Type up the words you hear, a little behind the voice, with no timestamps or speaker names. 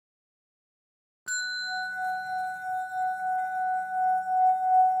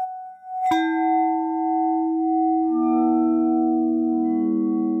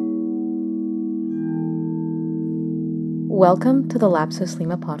Welcome to the Lapsus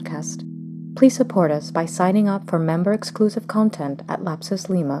Lima podcast. Please support us by signing up for member-exclusive content at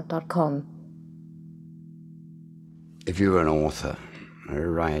lapsuslima.com. If you were an author or a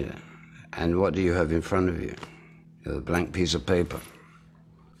writer, and what do you have in front of you? You have a blank piece of paper.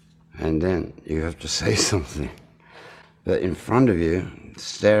 And then you have to say something. But in front of you,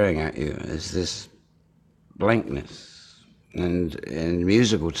 staring at you, is this blankness. And in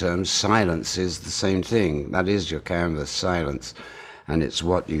musical terms, silence is the same thing. That is your canvas, silence. And it's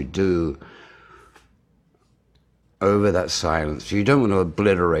what you do over that silence. You don't want to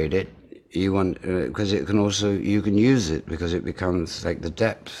obliterate it. You want, because it can also, you can use it because it becomes like the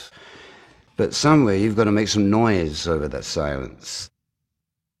depth. But somewhere you've got to make some noise over that silence.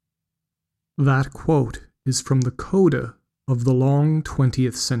 That quote is from the coda of the long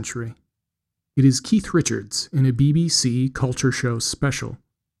 20th century. It is Keith Richards in a BBC Culture Show special.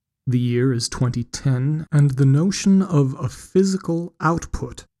 The year is 2010, and the notion of a physical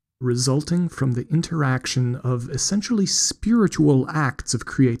output resulting from the interaction of essentially spiritual acts of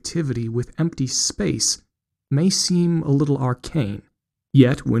creativity with empty space may seem a little arcane.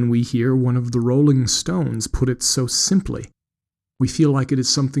 Yet when we hear one of the Rolling Stones put it so simply, we feel like it is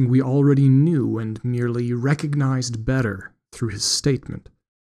something we already knew and merely recognized better through his statement.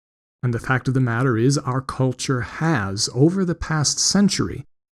 And the fact of the matter is, our culture has, over the past century,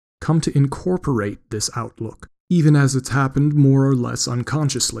 come to incorporate this outlook, even as it's happened more or less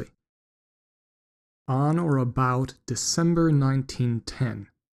unconsciously. On or about December 1910,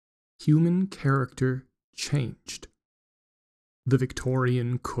 human character changed. The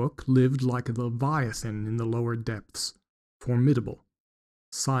Victorian cook lived like a leviathan in the lower depths, formidable,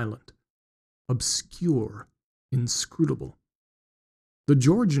 silent, obscure, inscrutable. The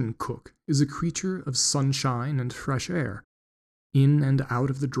Georgian cook is a creature of sunshine and fresh air, in and out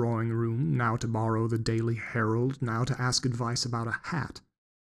of the drawing room, now to borrow the Daily Herald, now to ask advice about a hat.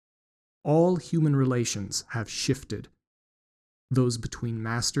 All human relations have shifted. Those between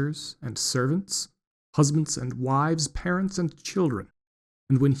masters and servants, husbands and wives, parents and children.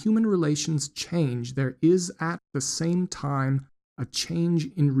 And when human relations change, there is at the same time a change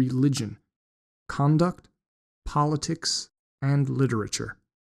in religion, conduct, politics, and literature.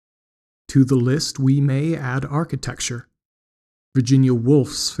 To the list we may add architecture. Virginia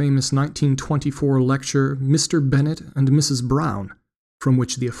Woolf's famous 1924 lecture, Mr. Bennet and Mrs. Brown, from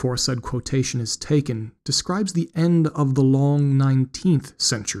which the aforesaid quotation is taken, describes the end of the long 19th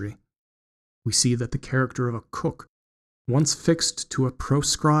century. We see that the character of a cook, once fixed to a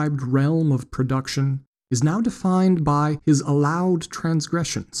proscribed realm of production, is now defined by his allowed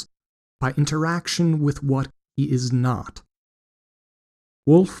transgressions, by interaction with what he is not.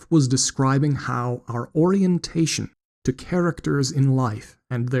 Woolf was describing how our orientation to characters in life,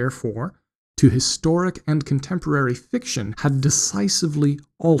 and therefore to historic and contemporary fiction, had decisively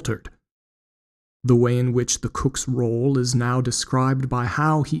altered. The way in which the cook's role is now described by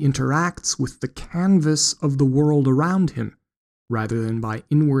how he interacts with the canvas of the world around him, rather than by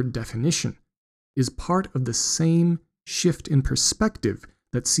inward definition, is part of the same shift in perspective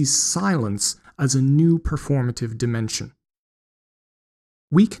that sees silence as a new performative dimension.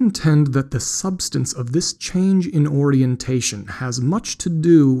 We contend that the substance of this change in orientation has much to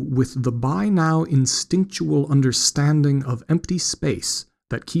do with the by now instinctual understanding of empty space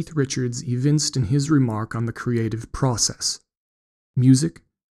that Keith Richards evinced in his remark on the creative process. Music,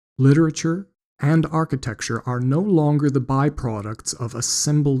 literature, and architecture are no longer the byproducts of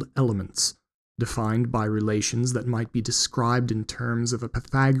assembled elements, defined by relations that might be described in terms of a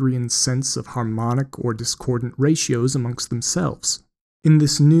Pythagorean sense of harmonic or discordant ratios amongst themselves. In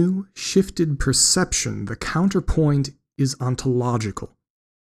this new, shifted perception, the counterpoint is ontological.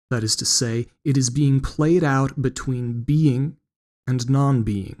 That is to say, it is being played out between being and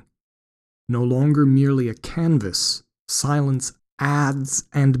non-being. No longer merely a canvas, silence adds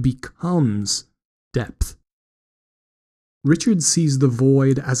and becomes depth. Richard sees the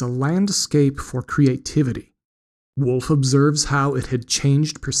void as a landscape for creativity. Woolf observes how it had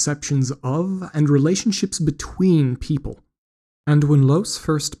changed perceptions of and relationships between people. And when Loos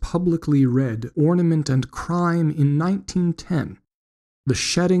first publicly read Ornament and Crime in 1910, the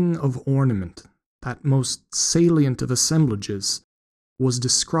shedding of ornament, that most salient of assemblages, was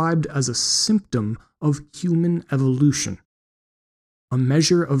described as a symptom of human evolution, a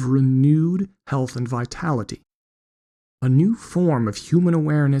measure of renewed health and vitality. A new form of human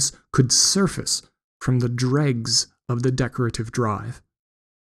awareness could surface from the dregs of the decorative drive.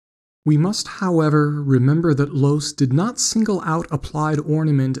 We must, however, remember that Loos did not single out applied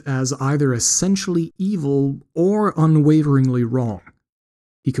ornament as either essentially evil or unwaveringly wrong.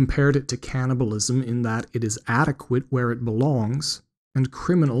 He compared it to cannibalism in that it is adequate where it belongs and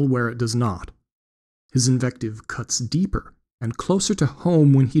criminal where it does not. His invective cuts deeper and closer to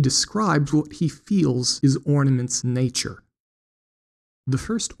home when he describes what he feels is ornament's nature. The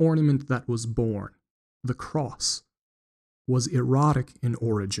first ornament that was born, the cross, was erotic in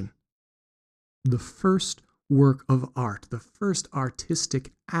origin. The first work of art, the first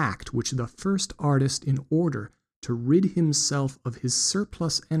artistic act which the first artist, in order to rid himself of his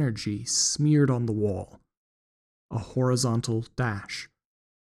surplus energy, smeared on the wall. A horizontal dash.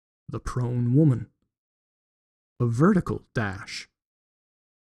 The prone woman. A vertical dash.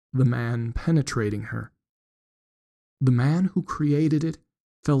 The man penetrating her. The man who created it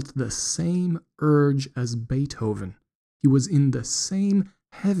felt the same urge as Beethoven. He was in the same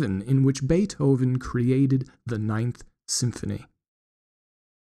heaven in which Beethoven created the Ninth Symphony.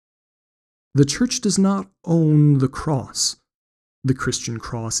 The Church does not own the cross. The Christian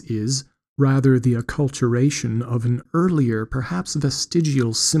cross is, rather, the acculturation of an earlier, perhaps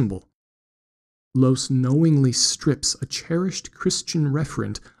vestigial symbol. Loos knowingly strips a cherished Christian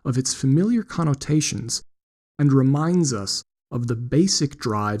referent of its familiar connotations and reminds us of the basic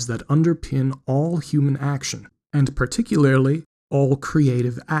drives that underpin all human action, and particularly all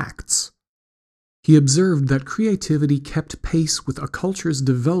creative acts. He observed that creativity kept pace with a culture's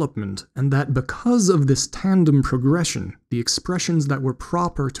development, and that because of this tandem progression, the expressions that were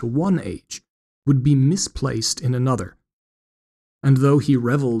proper to one age would be misplaced in another. And though he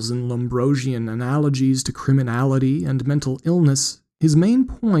revels in Lombrosian analogies to criminality and mental illness, his main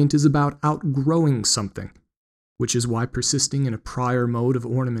point is about outgrowing something, which is why persisting in a prior mode of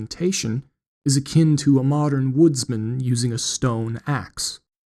ornamentation is akin to a modern woodsman using a stone axe.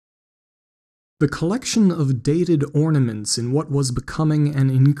 The collection of dated ornaments in what was becoming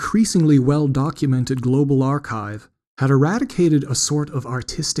an increasingly well-documented global archive had eradicated a sort of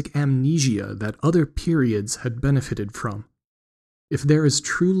artistic amnesia that other periods had benefited from. If there is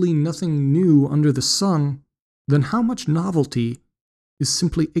truly nothing new under the sun, then how much novelty is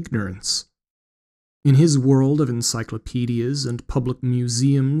simply ignorance? In his world of encyclopedias and public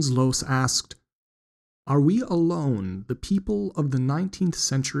museums, Loos asked, "Are we alone, the people of the 19th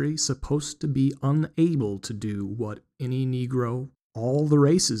century, supposed to be unable to do what any Negro, all the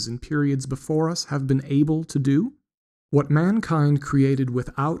races in periods before us, have been able to do? What mankind created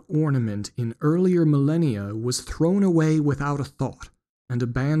without ornament in earlier millennia was thrown away without a thought and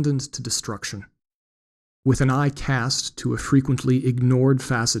abandoned to destruction." With an eye cast to a frequently ignored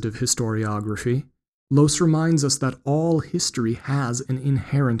facet of historiography, Loos reminds us that all history has an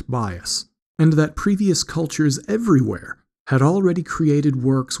inherent bias, and that previous cultures everywhere had already created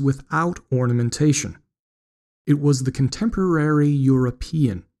works without ornamentation. It was the contemporary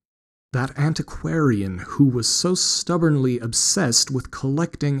European, that antiquarian who was so stubbornly obsessed with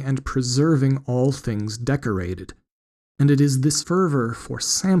collecting and preserving all things decorated. And it is this fervor for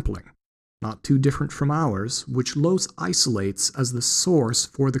sampling, not too different from ours, which Loos isolates as the source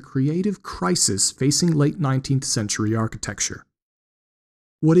for the creative crisis facing late 19th century architecture.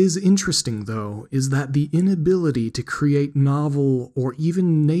 What is interesting, though, is that the inability to create novel or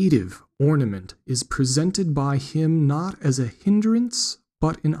even native ornament is presented by him not as a hindrance,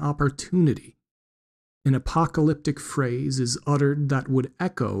 but an opportunity. An apocalyptic phrase is uttered that would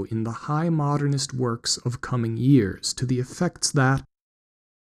echo in the high modernist works of coming years, to the effects that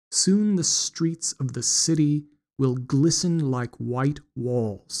soon the streets of the city will glisten like white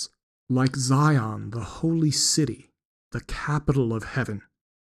walls, like Zion, the holy city, the capital of heaven.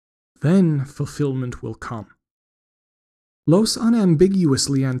 Then fulfillment will come. Loos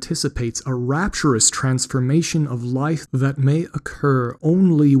unambiguously anticipates a rapturous transformation of life that may occur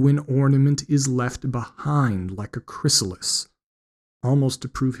only when ornament is left behind like a chrysalis. Almost to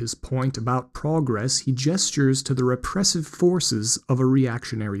prove his point about progress, he gestures to the repressive forces of a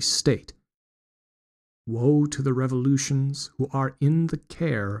reactionary state. Woe to the revolutions who are in the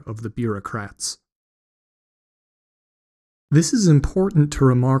care of the bureaucrats. This is important to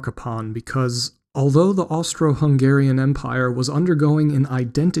remark upon because, although the Austro-Hungarian Empire was undergoing an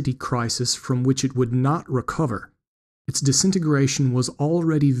identity crisis from which it would not recover, its disintegration was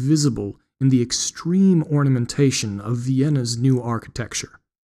already visible in the extreme ornamentation of Vienna's new architecture.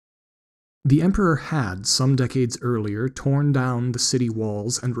 The emperor had, some decades earlier, torn down the city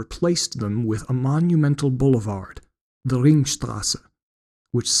walls and replaced them with a monumental boulevard, the Ringstrasse,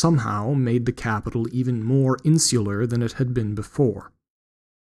 which somehow made the capital even more insular than it had been before.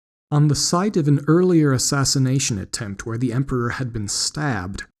 On the site of an earlier assassination attempt where the emperor had been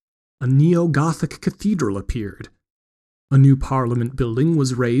stabbed, a neo-Gothic cathedral appeared. A new parliament building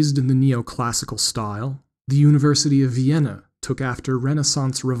was raised in the neoclassical style. The University of Vienna, took after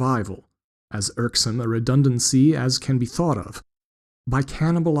Renaissance revival, as irksome a redundancy as can be thought of, by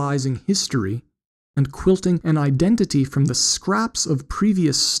cannibalizing history and quilting an identity from the scraps of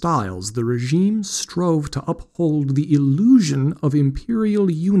previous styles. The regime strove to uphold the illusion of imperial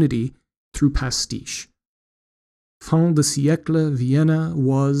unity through pastiche. Fin de siècle Vienna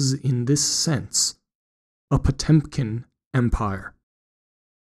was, in this sense, a Potemkin empire.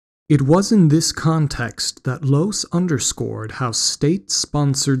 It was in this context that Loos underscored how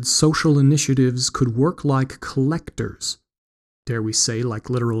state-sponsored social initiatives could work like collectors, dare we say like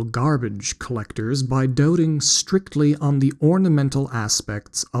literal garbage collectors, by doting strictly on the ornamental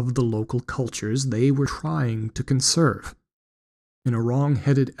aspects of the local cultures they were trying to conserve. In a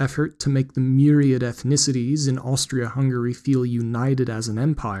wrong-headed effort to make the myriad ethnicities in Austria-Hungary feel united as an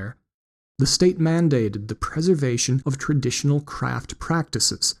empire, the state mandated the preservation of traditional craft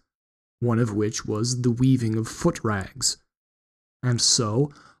practices, one of which was the weaving of foot rags. And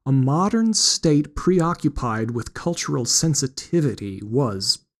so, a modern state preoccupied with cultural sensitivity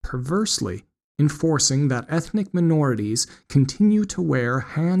was, perversely, enforcing that ethnic minorities continue to wear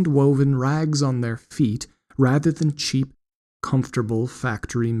hand-woven rags on their feet rather than cheap, comfortable,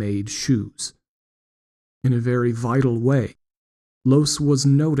 factory-made shoes. In a very vital way, Loos was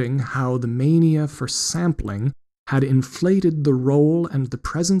noting how the mania for sampling had inflated the role and the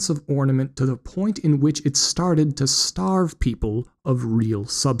presence of ornament to the point in which it started to starve people of real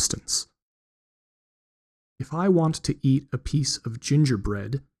substance. If I want to eat a piece of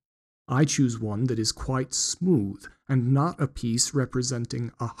gingerbread, I choose one that is quite smooth and not a piece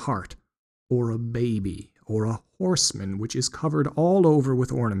representing a heart, or a baby, or a horseman which is covered all over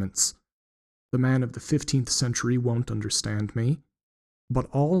with ornaments. The man of the 15th century won't understand me, but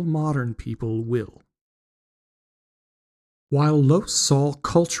all modern people will. While Loos saw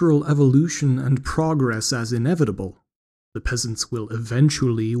cultural evolution and progress as inevitable, the peasants will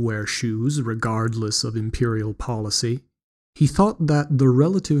eventually wear shoes regardless of imperial policy, he thought that the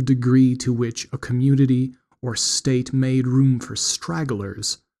relative degree to which a community or state made room for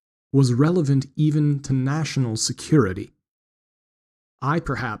stragglers was relevant even to national security. I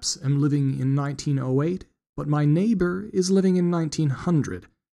perhaps am living in 1908, but my neighbor is living in 1900,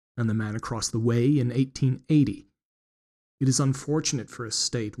 and the man across the way in 1880. It is unfortunate for a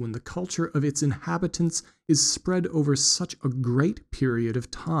state when the culture of its inhabitants is spread over such a great period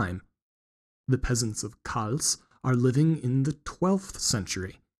of time. The peasants of Kals are living in the 12th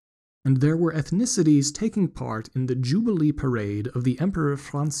century, and there were ethnicities taking part in the Jubilee parade of the Emperor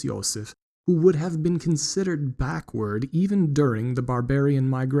Franz Joseph who would have been considered backward even during the barbarian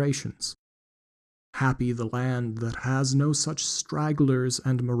migrations. Happy the land that has no such stragglers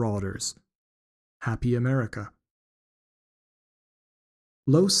and marauders. Happy America.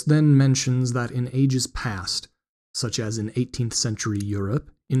 Loos then mentions that in ages past, such as in 18th century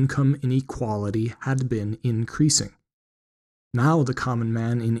Europe, income inequality had been increasing. Now the common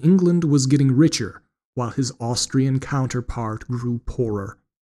man in England was getting richer, while his Austrian counterpart grew poorer.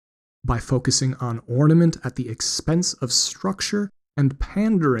 By focusing on ornament at the expense of structure and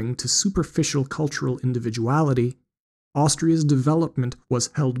pandering to superficial cultural individuality, Austria's development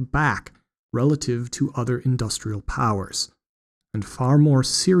was held back relative to other industrial powers, and far more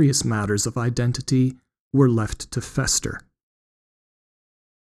serious matters of identity were left to fester.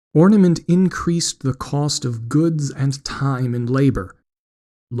 Ornament increased the cost of goods and time and labor.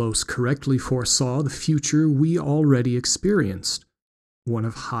 Loos correctly foresaw the future we already experienced, one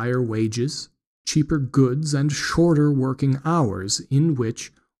of higher wages, cheaper goods, and shorter working hours, in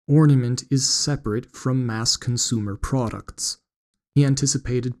which ornament is separate from mass consumer products. He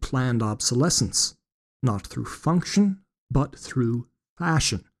anticipated planned obsolescence, not through function, but through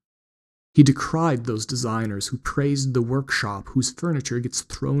fashion. He decried those designers who praised the workshop whose furniture gets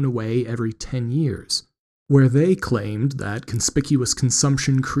thrown away every 10 years. Where they claimed that conspicuous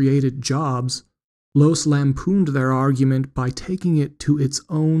consumption created jobs, Loos lampooned their argument by taking it to its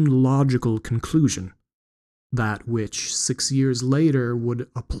own logical conclusion, that which 6 years later would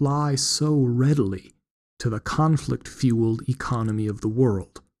apply so readily to the conflict-fueled economy of the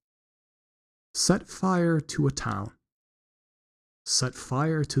world. Set fire to a town. Set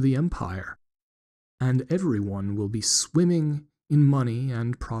fire to the empire, and everyone will be swimming in money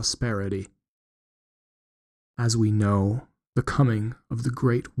and prosperity. As we know, the coming of the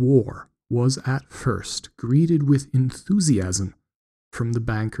Great War was at first greeted with enthusiasm from the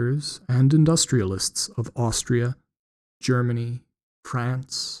bankers and industrialists of Austria, Germany,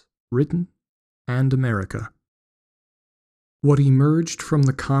 France, Britain, and America. What emerged from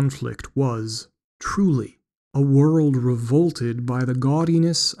the conflict was, truly, a world revolted by the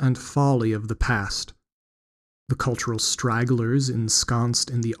gaudiness and folly of the past. The cultural stragglers ensconced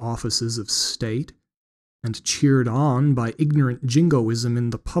in the offices of state, and cheered on by ignorant jingoism in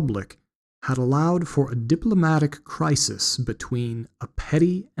the public, had allowed for a diplomatic crisis between a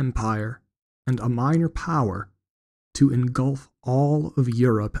petty empire and a minor power to engulf all of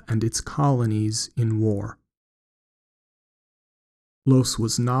Europe and its colonies in war. Loos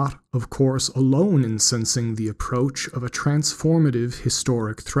was not, of course, alone in sensing the approach of a transformative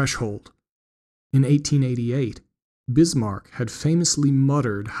historic threshold. In 1888, Bismarck had famously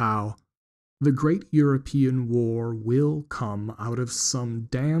muttered how the great European war will come out of some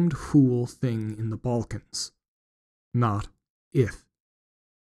damned fool thing in the Balkans, not if.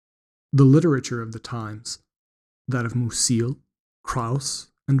 The literature of the times, that of Musil,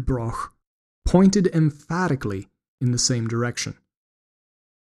 Krauss, and Broch, pointed emphatically in the same direction.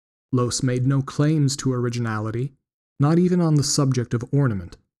 Loos made no claims to originality, not even on the subject of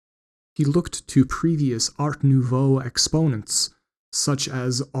ornament. He looked to previous Art Nouveau exponents, such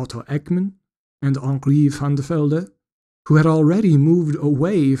as Otto Eckmann and Henri van de Velde, who had already moved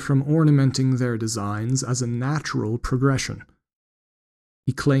away from ornamenting their designs as a natural progression.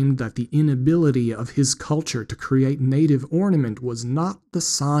 He claimed that the inability of his culture to create native ornament was not the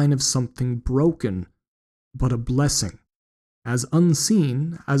sign of something broken, but a blessing, as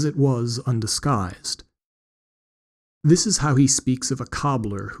unseen as it was undisguised. This is how he speaks of a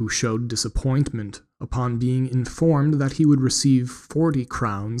cobbler who showed disappointment upon being informed that he would receive 40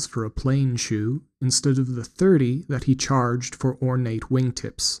 crowns for a plain shoe instead of the 30 that he charged for ornate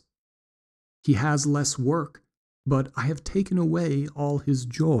wingtips. He has less work, but I have taken away all his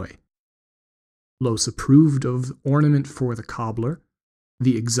joy. Loos approved of ornament for the cobbler,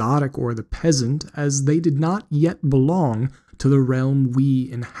 the exotic or the peasant, as they did not yet belong to the realm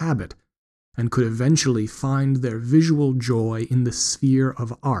we inhabit, and could eventually find their visual joy in the sphere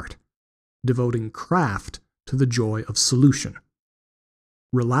of art, devoting craft to the joy of solution.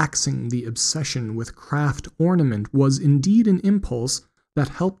 Relaxing the obsession with craft ornament was indeed an impulse that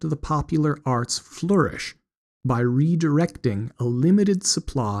helped the popular arts flourish by redirecting a limited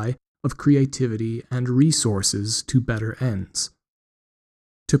supply of creativity and resources to better ends.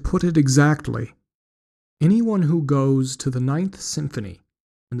 To put it exactly, anyone who goes to the Ninth Symphony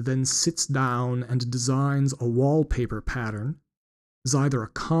and then sits down and designs a wallpaper pattern is either a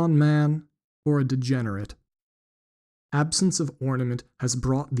con man or a degenerate. Absence of ornament has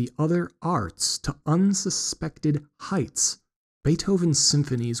brought the other arts to unsuspected heights. Beethoven's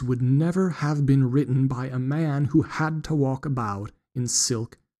symphonies would never have been written by a man who had to walk about in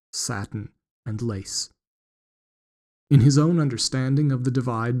silk, satin, and lace. In his own understanding of the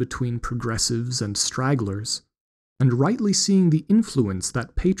divide between progressives and stragglers, and rightly seeing the influence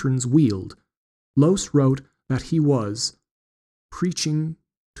that patrons wield, Loos wrote that he was preaching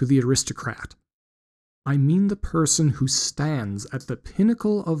to the aristocrat. I mean the person who stands at the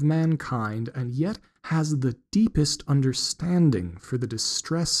pinnacle of mankind and yet has the deepest understanding for the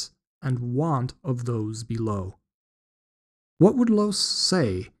distress and want of those below. What would Loos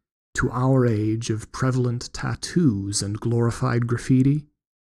say to our age of prevalent tattoos and glorified graffiti?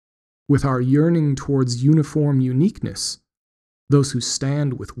 With our yearning towards uniform uniqueness, those who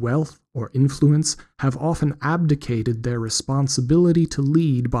stand with wealth or influence have often abdicated their responsibility to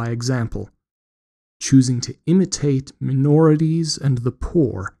lead by example, choosing to imitate minorities and the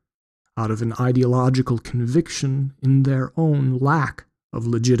poor out of an ideological conviction in their own lack of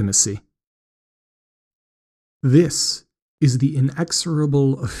legitimacy. This is the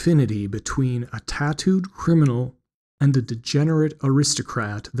inexorable affinity between a tattooed criminal and a degenerate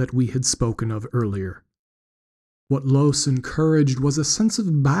aristocrat that we had spoken of earlier. What Loos encouraged was a sense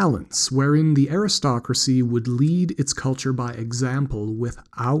of balance wherein the aristocracy would lead its culture by example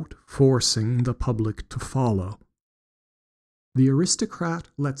without forcing the public to follow. The aristocrat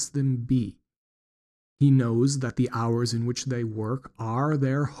lets them be. He knows that the hours in which they work are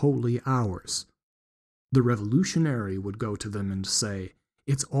their holy hours. The revolutionary would go to them and say,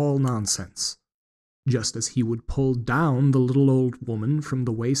 "It's all nonsense," just as he would pull down the little old woman from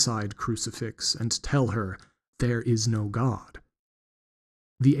the wayside crucifix and tell her, "There is no God."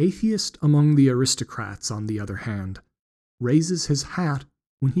 The atheist among the aristocrats, on the other hand, raises his hat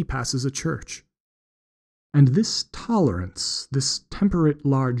when he passes a church. And this tolerance, this temperate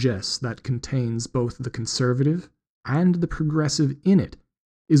largesse that contains both the conservative and the progressive in it,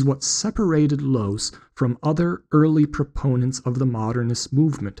 is what separated Loos from other early proponents of the modernist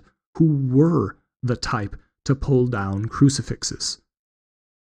movement, who were the type to pull down crucifixes.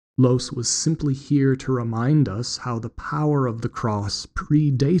 Loos was simply here to remind us how the power of the cross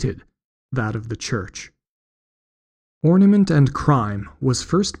predated that of the church. Ornament and Crime was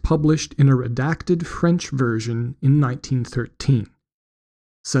first published in a redacted French version in 1913.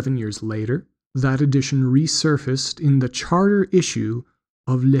 7 years later, that edition resurfaced in the charter issue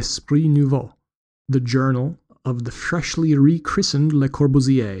of L'Esprit Nouveau, the journal of the freshly rechristened Le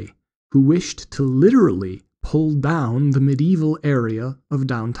Corbusier, who wished to literally pull down the medieval area of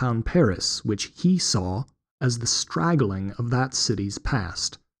downtown Paris, which he saw as the straggling of that city's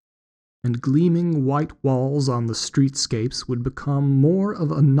past. And gleaming white walls on the streetscapes would become more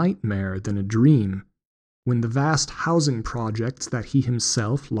of a nightmare than a dream, when the vast housing projects that he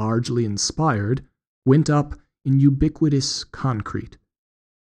himself largely inspired went up in ubiquitous concrete.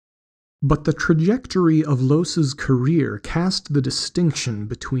 But the trajectory of Loos's career cast the distinction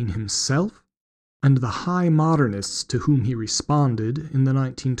between himself and the high modernists to whom he responded in the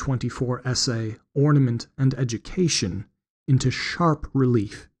 1924 essay Ornament and Education into sharp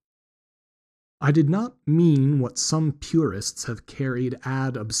relief. I did not mean what some purists have carried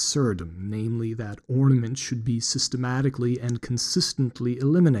ad absurdum, namely that ornament should be systematically and consistently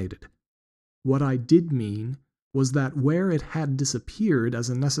eliminated. What I did mean was that where it had disappeared as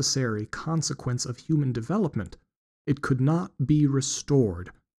a necessary consequence of human development, it could not be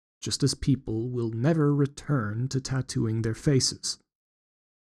restored, just as people will never return to tattooing their faces.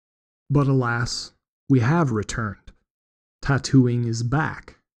 But alas, we have returned. Tattooing is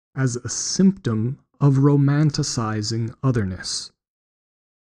back, as a symptom of romanticizing otherness.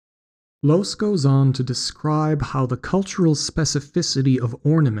 Loos goes on to describe how the cultural specificity of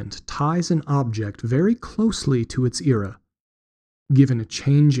ornament ties an object very closely to its era. Given a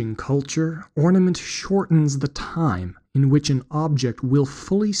changing culture, ornament shortens the time in which an object will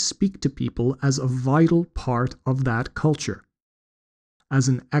fully speak to people as a vital part of that culture, as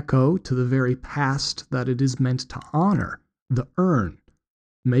an echo to the very past that it is meant to honor. The urn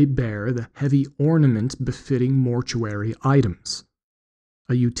may bear the heavy ornament befitting mortuary items.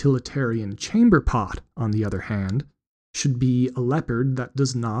 A utilitarian chamber pot, on the other hand, should be a leopard that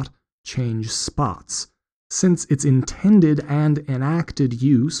does not change spots, since its intended and enacted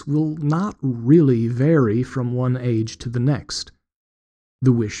use will not really vary from one age to the next.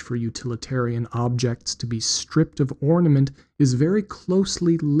 The wish for utilitarian objects to be stripped of ornament is very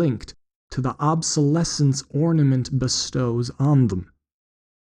closely linked to the obsolescence ornament bestows on them.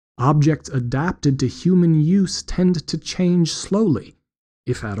 Objects adapted to human use tend to change slowly,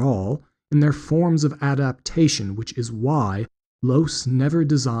 if at all, in their forms of adaptation, which is why Loos never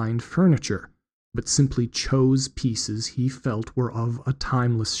designed furniture, but simply chose pieces he felt were of a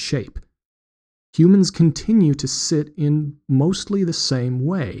timeless shape. Humans continue to sit in mostly the same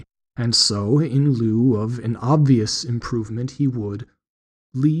way, and so, in lieu of an obvious improvement, he would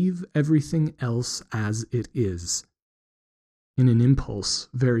leave everything else as it is. In an impulse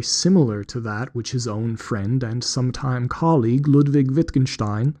very similar to that which his own friend and sometime colleague Ludwig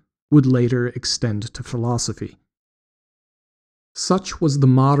Wittgenstein would later extend to philosophy. Such was the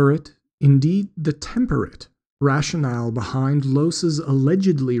moderate, indeed the temperate, rationale behind Loos's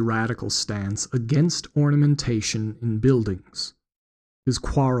allegedly radical stance against ornamentation in buildings. His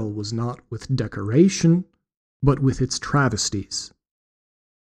quarrel was not with decoration, but with its travesties.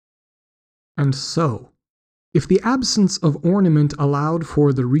 And so, if the absence of ornament allowed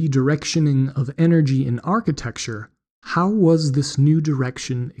for the redirectioning of energy in architecture, how was this new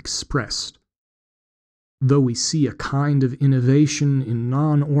direction expressed? Though we see a kind of innovation in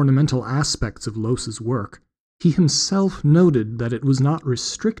non-ornamental aspects of Loos's work, he himself noted that it was not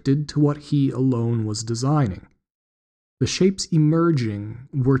restricted to what he alone was designing. The shapes emerging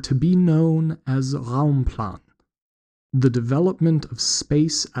were to be known as Raumplan, the development of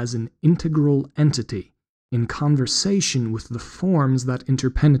space as an integral entity, in conversation with the forms that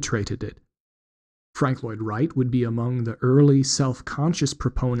interpenetrated it. Frank Lloyd Wright would be among the early self-conscious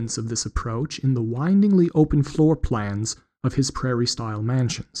proponents of this approach in the windingly open floor plans of his prairie-style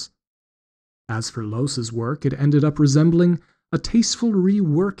mansions. As for Loos's work, it ended up resembling a tasteful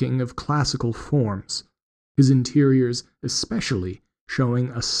reworking of classical forms, his interiors especially showing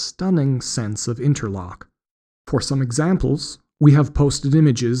a stunning sense of interlock. For some examples, we have posted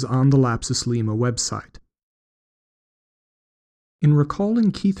images on the Lapsus Lima website. In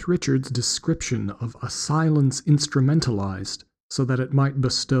recalling Keith Richards' description of a silence instrumentalized so that it might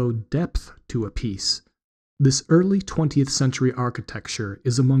bestow depth to a piece, this early 20th century architecture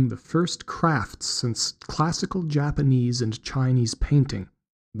is among the first crafts since classical Japanese and Chinese painting,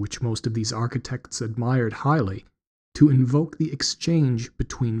 which most of these architects admired highly, to invoke the exchange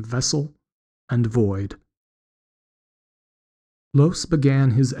between vessel and void. Loos began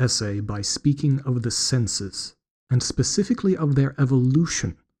his essay by speaking of the senses, and specifically of their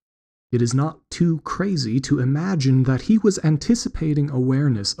evolution, it is not too crazy to imagine that he was anticipating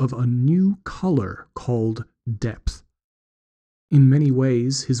awareness of a new color called depth. In many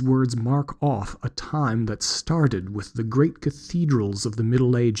ways, his words mark off a time that started with the great cathedrals of the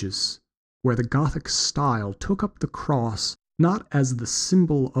Middle Ages, where the Gothic style took up the cross not as the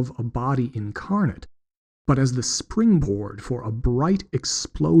symbol of a body incarnate, but as the springboard for a bright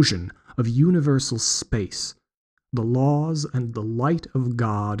explosion of universal space, the laws and the light of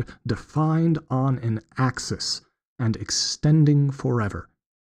God defined on an axis and extending forever.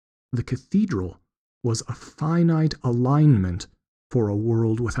 The cathedral was a finite alignment for a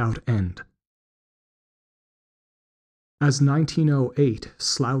world without end. As 1908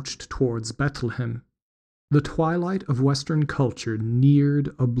 slouched towards Bethlehem, the twilight of Western culture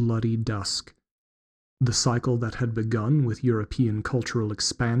neared a bloody dusk. The cycle that had begun with European cultural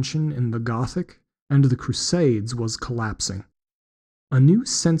expansion in the Gothic and the Crusades was collapsing. A new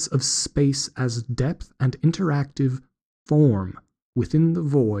sense of space as depth and interactive form within the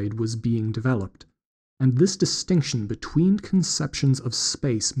void was being developed, and this distinction between conceptions of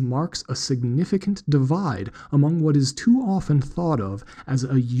space marks a significant divide among what is too often thought of as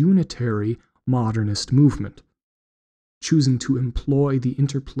a unitary modernist movement. Choosing to employ the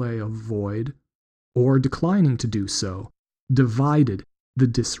interplay of void, or declining to do so, divided the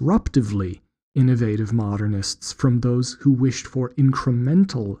disruptively innovative modernists from those who wished for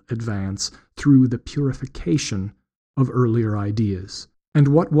incremental advance through the purification of earlier ideas. And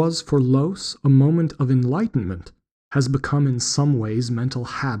what was for Loos a moment of enlightenment has become in some ways mental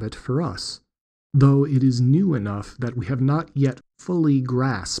habit for us, though it is new enough that we have not yet fully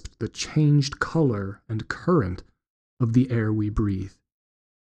grasped the changed color and current of the air we breathe.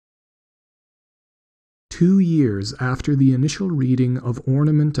 2 years after the initial reading of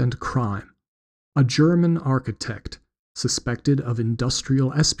Ornament and Crime, a German architect, suspected of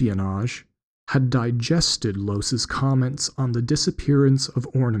industrial espionage, had digested Loos's comments on the disappearance of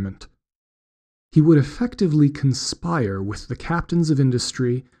ornament. He would effectively conspire with the captains of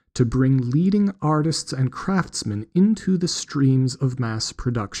industry to bring leading artists and craftsmen into the streams of mass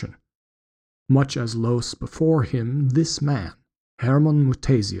production. Much as Loos before him, this man, Hermann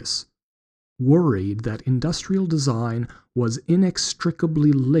Muthesius, worried that industrial design was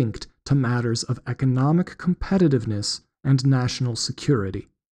inextricably linked to matters of economic competitiveness and national security.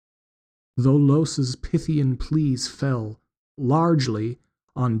 Though Loos's Pythian pleas fell, largely,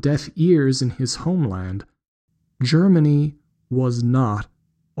 on deaf ears in his homeland, Germany was not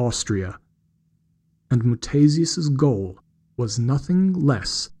Austria, and Muthesius's goal was nothing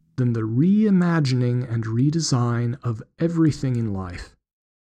less than the reimagining and redesign of everything in life,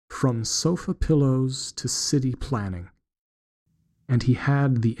 from sofa pillows to city planning. And he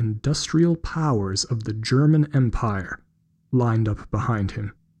had the industrial powers of the German Empire lined up behind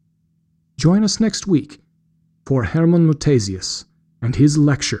him. Join us next week for Hermann Muthesius and his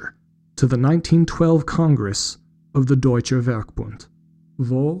lecture to the 1912 Congress of the Deutscher Werkbund.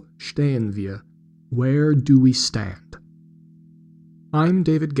 Wo stehen wir? Where do we stand? I'm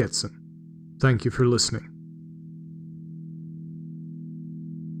David Getson. Thank you for listening.